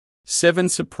7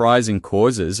 Surprising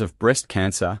Causes of Breast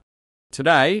Cancer.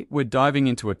 Today, we're diving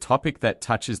into a topic that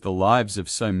touches the lives of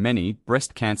so many: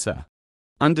 breast cancer.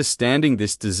 Understanding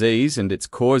this disease and its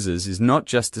causes is not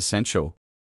just essential,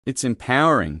 it's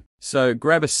empowering. So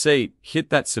grab a seat, hit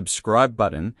that subscribe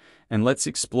button, and let's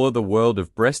explore the world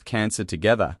of breast cancer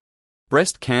together.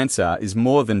 Breast cancer is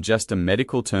more than just a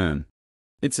medical term.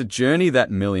 It's a journey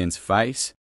that millions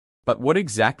face. But what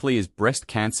exactly is breast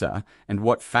cancer, and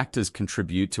what factors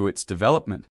contribute to its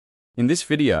development? In this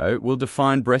video, we'll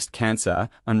define breast cancer,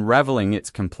 unraveling its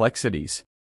complexities,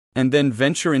 and then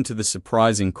venture into the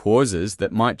surprising causes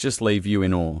that might just leave you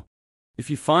in awe. If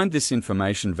you find this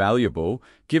information valuable,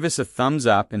 give us a thumbs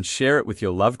up and share it with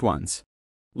your loved ones.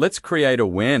 Let's create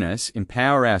awareness,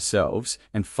 empower ourselves,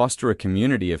 and foster a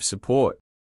community of support.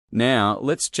 Now,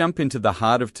 let's jump into the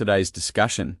heart of today's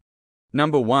discussion.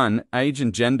 Number 1, age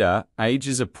and gender. Age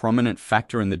is a prominent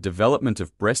factor in the development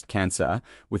of breast cancer,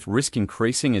 with risk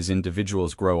increasing as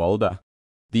individuals grow older.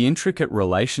 The intricate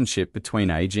relationship between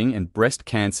aging and breast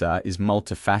cancer is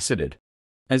multifaceted.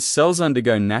 As cells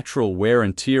undergo natural wear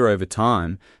and tear over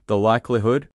time, the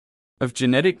likelihood of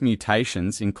genetic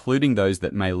mutations, including those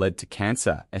that may lead to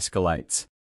cancer, escalates.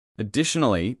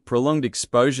 Additionally, prolonged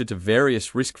exposure to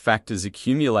various risk factors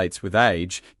accumulates with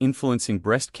age, influencing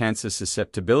breast cancer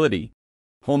susceptibility.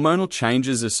 Hormonal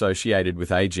changes associated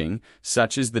with aging,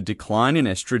 such as the decline in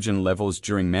estrogen levels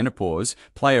during menopause,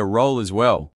 play a role as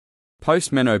well.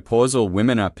 Postmenopausal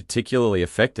women are particularly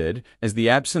affected, as the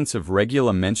absence of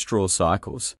regular menstrual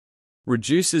cycles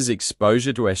reduces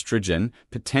exposure to estrogen,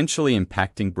 potentially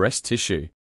impacting breast tissue.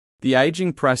 The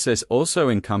aging process also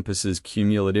encompasses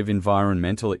cumulative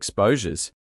environmental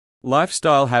exposures,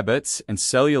 lifestyle habits, and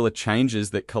cellular changes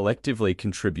that collectively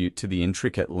contribute to the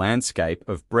intricate landscape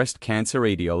of breast cancer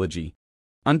etiology.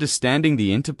 Understanding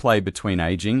the interplay between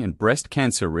aging and breast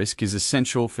cancer risk is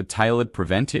essential for tailored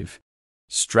preventive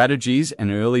strategies and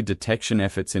early detection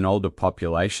efforts in older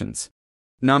populations.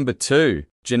 Number 2,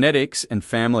 genetics and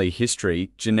family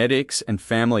history. Genetics and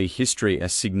family history are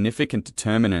significant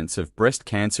determinants of breast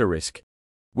cancer risk,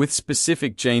 with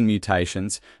specific gene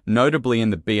mutations, notably in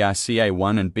the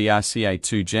BRCA1 and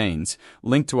BRCA2 genes,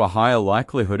 linked to a higher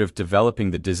likelihood of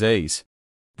developing the disease.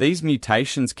 These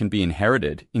mutations can be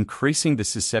inherited, increasing the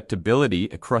susceptibility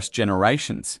across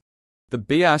generations. The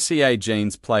BRCA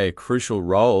genes play a crucial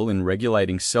role in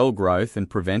regulating cell growth and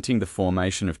preventing the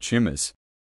formation of tumors.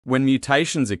 When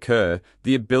mutations occur,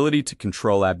 the ability to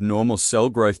control abnormal cell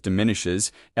growth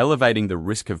diminishes, elevating the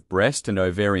risk of breast and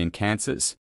ovarian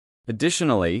cancers.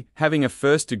 Additionally, having a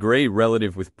first-degree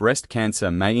relative with breast cancer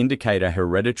may indicate a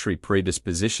hereditary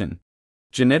predisposition.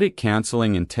 Genetic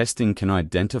counseling and testing can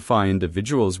identify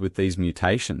individuals with these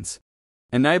mutations,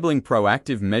 enabling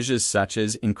proactive measures such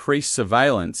as increased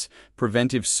surveillance,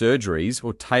 preventive surgeries,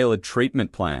 or tailored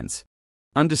treatment plans.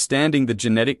 Understanding the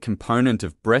genetic component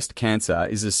of breast cancer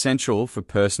is essential for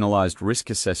personalized risk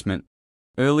assessment,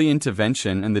 early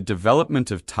intervention, and the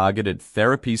development of targeted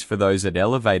therapies for those at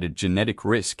elevated genetic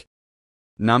risk.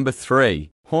 Number 3,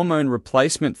 hormone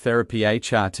replacement therapy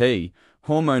 (HRT).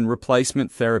 Hormone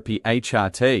replacement therapy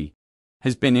 (HRT)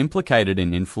 has been implicated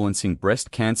in influencing breast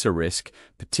cancer risk,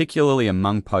 particularly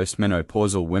among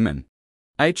postmenopausal women.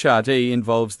 HRT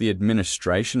involves the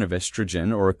administration of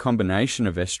estrogen or a combination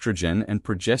of estrogen and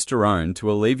progesterone to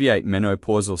alleviate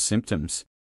menopausal symptoms.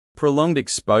 Prolonged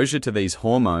exposure to these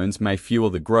hormones may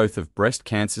fuel the growth of breast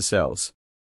cancer cells.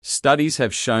 Studies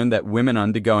have shown that women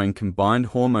undergoing combined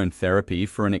hormone therapy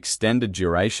for an extended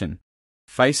duration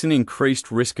face an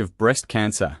increased risk of breast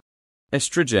cancer.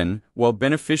 Estrogen, while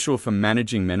beneficial for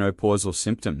managing menopausal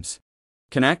symptoms,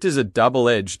 can act as a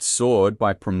double-edged sword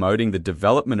by promoting the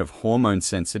development of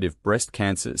hormone-sensitive breast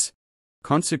cancers.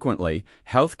 Consequently,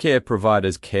 healthcare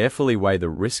providers carefully weigh the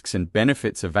risks and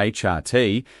benefits of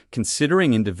HRT,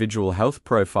 considering individual health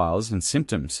profiles and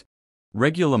symptoms.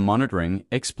 Regular monitoring,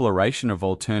 exploration of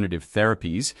alternative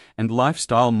therapies, and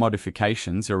lifestyle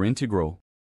modifications are integral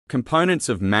components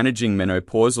of managing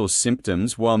menopausal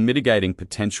symptoms while mitigating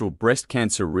potential breast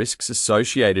cancer risks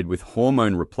associated with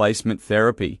hormone replacement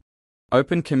therapy.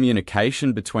 Open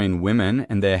communication between women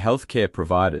and their healthcare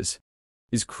providers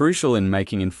is crucial in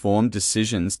making informed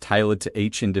decisions tailored to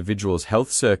each individual's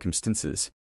health circumstances.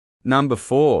 Number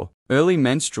 4, early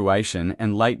menstruation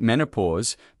and late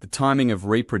menopause, the timing of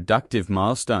reproductive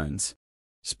milestones.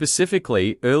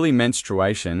 Specifically, early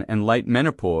menstruation and late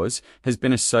menopause has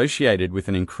been associated with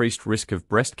an increased risk of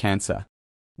breast cancer.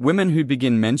 Women who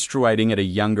begin menstruating at a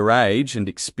younger age and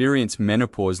experience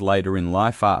menopause later in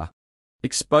life are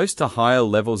exposed to higher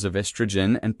levels of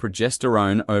estrogen and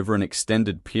progesterone over an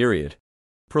extended period.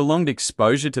 Prolonged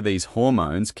exposure to these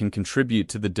hormones can contribute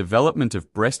to the development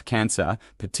of breast cancer,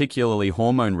 particularly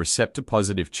hormone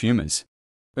receptor-positive tumors.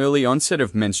 Early onset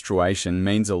of menstruation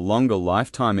means a longer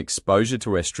lifetime exposure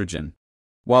to estrogen,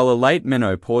 while a late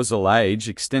menopausal age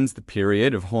extends the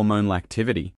period of hormonal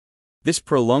activity. This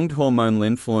prolonged hormonal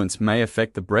influence may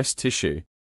affect the breast tissue,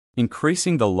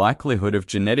 increasing the likelihood of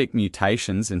genetic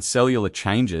mutations and cellular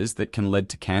changes that can lead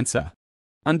to cancer.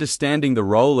 Understanding the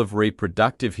role of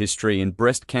reproductive history in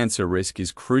breast cancer risk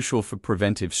is crucial for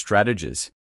preventive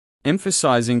strategies,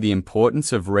 emphasizing the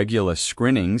importance of regular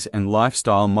screenings and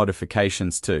lifestyle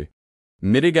modifications to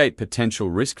mitigate potential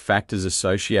risk factors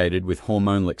associated with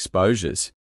hormonal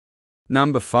exposures.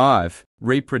 Number 5.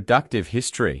 Reproductive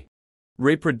history.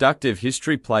 Reproductive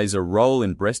history plays a role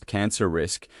in breast cancer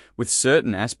risk, with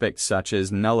certain aspects such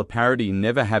as nulliparity,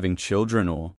 never having children,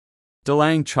 or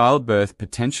delaying childbirth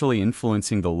potentially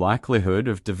influencing the likelihood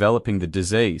of developing the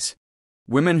disease.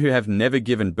 Women who have never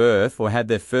given birth or had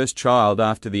their first child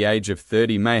after the age of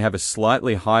 30 may have a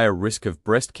slightly higher risk of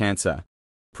breast cancer.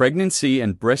 Pregnancy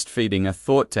and breastfeeding are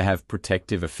thought to have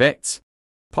protective effects,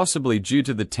 possibly due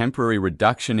to the temporary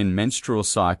reduction in menstrual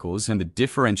cycles and the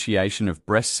differentiation of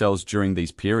breast cells during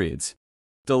these periods.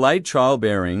 Delayed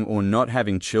childbearing or not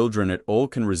having children at all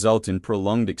can result in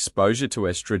prolonged exposure to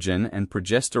estrogen and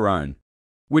progesterone,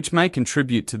 which may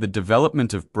contribute to the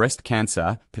development of breast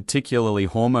cancer, particularly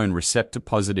hormone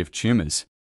receptor-positive tumors.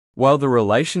 While the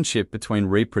relationship between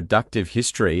reproductive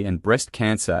history and breast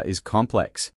cancer is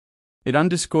complex, it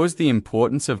underscores the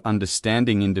importance of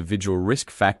understanding individual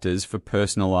risk factors for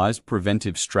personalized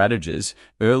preventive strategies,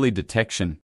 early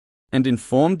detection, and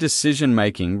informed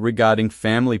decision-making regarding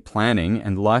family planning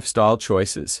and lifestyle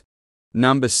choices.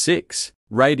 Number 6.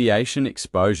 Radiation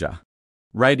exposure.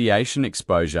 Radiation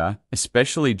exposure,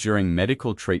 especially during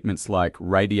medical treatments like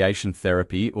radiation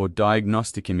therapy or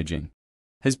diagnostic imaging,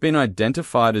 has been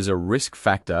identified as a risk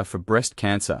factor for breast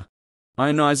cancer.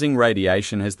 Ionizing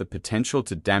radiation has the potential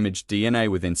to damage DNA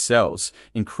within cells,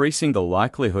 increasing the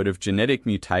likelihood of genetic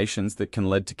mutations that can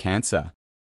lead to cancer.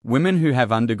 Women who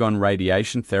have undergone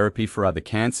radiation therapy for other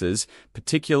cancers,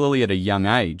 particularly at a young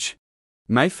age,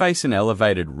 may face an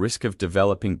elevated risk of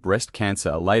developing breast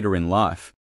cancer later in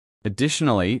life.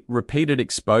 Additionally, repeated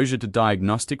exposure to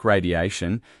diagnostic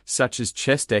radiation, such as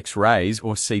chest X-rays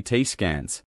or CT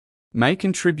scans, may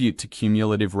contribute to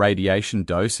cumulative radiation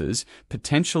doses,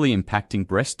 potentially impacting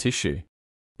breast tissue.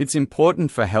 It's important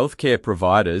for healthcare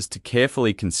providers to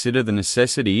carefully consider the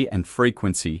necessity and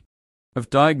frequency of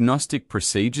diagnostic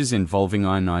procedures involving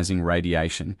ionizing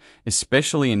radiation,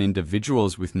 especially in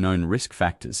individuals with known risk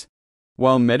factors.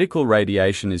 While medical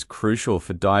radiation is crucial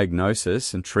for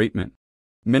diagnosis and treatment,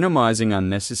 minimizing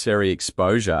unnecessary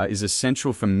exposure is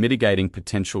essential for mitigating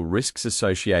potential risks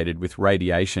associated with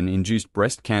radiation-induced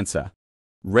breast cancer.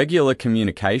 Regular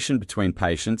communication between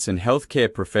patients and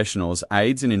healthcare professionals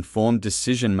aids in informed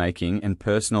decision-making and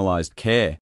personalized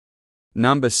care.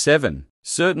 Number 7.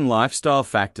 Certain lifestyle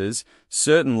factors.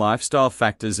 Certain lifestyle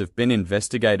factors have been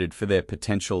investigated for their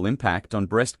potential impact on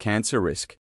breast cancer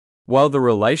risk. While the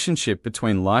relationship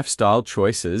between lifestyle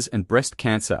choices and breast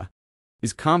cancer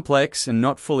is complex and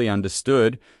not fully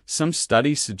understood, some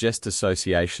studies suggest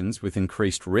associations with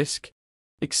increased risk.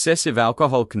 Excessive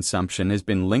alcohol consumption has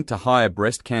been linked to higher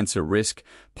breast cancer risk,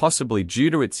 possibly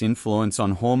due to its influence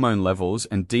on hormone levels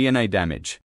and DNA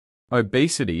damage.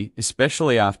 Obesity,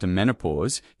 especially after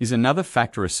menopause, is another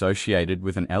factor associated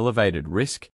with an elevated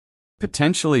risk,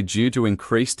 potentially due to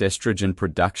increased estrogen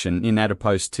production in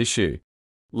adipose tissue.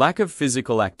 Lack of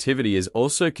physical activity is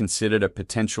also considered a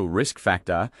potential risk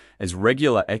factor, as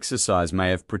regular exercise may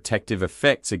have protective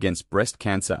effects against breast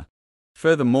cancer.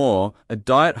 Furthermore, a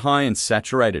diet high in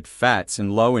saturated fats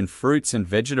and low in fruits and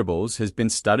vegetables has been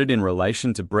studied in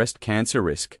relation to breast cancer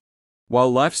risk. While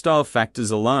lifestyle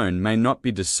factors alone may not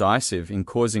be decisive in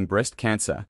causing breast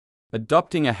cancer,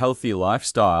 adopting a healthy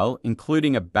lifestyle,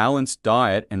 including a balanced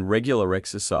diet and regular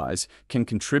exercise, can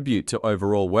contribute to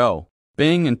overall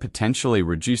well-being and potentially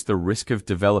reduce the risk of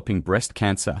developing breast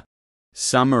cancer.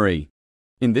 Summary.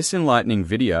 In this enlightening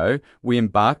video, we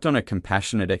embarked on a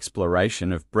compassionate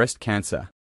exploration of breast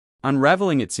cancer,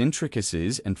 unraveling its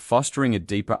intricacies and fostering a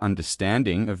deeper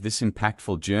understanding of this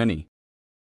impactful journey.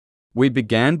 We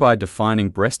began by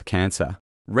defining breast cancer,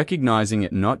 recognizing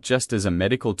it not just as a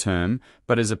medical term,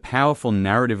 but as a powerful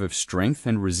narrative of strength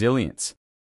and resilience.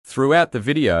 Throughout the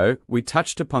video, we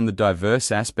touched upon the diverse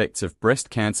aspects of breast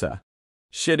cancer,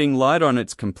 shedding light on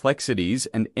its complexities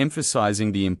and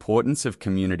emphasizing the importance of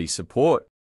community support.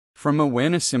 From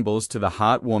awareness symbols to the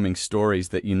heartwarming stories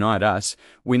that unite us,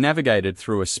 we navigated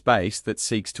through a space that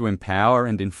seeks to empower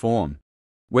and inform.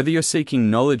 Whether you're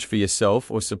seeking knowledge for yourself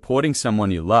or supporting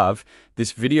someone you love,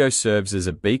 this video serves as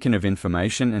a beacon of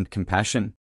information and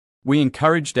compassion. We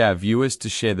encouraged our viewers to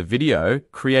share the video,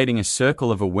 creating a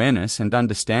circle of awareness and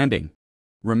understanding.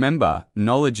 Remember,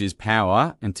 knowledge is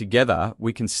power, and together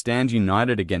we can stand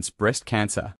united against breast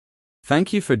cancer.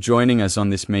 Thank you for joining us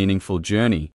on this meaningful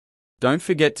journey. Don't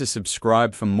forget to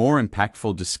subscribe for more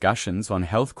impactful discussions on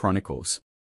Health Chronicles.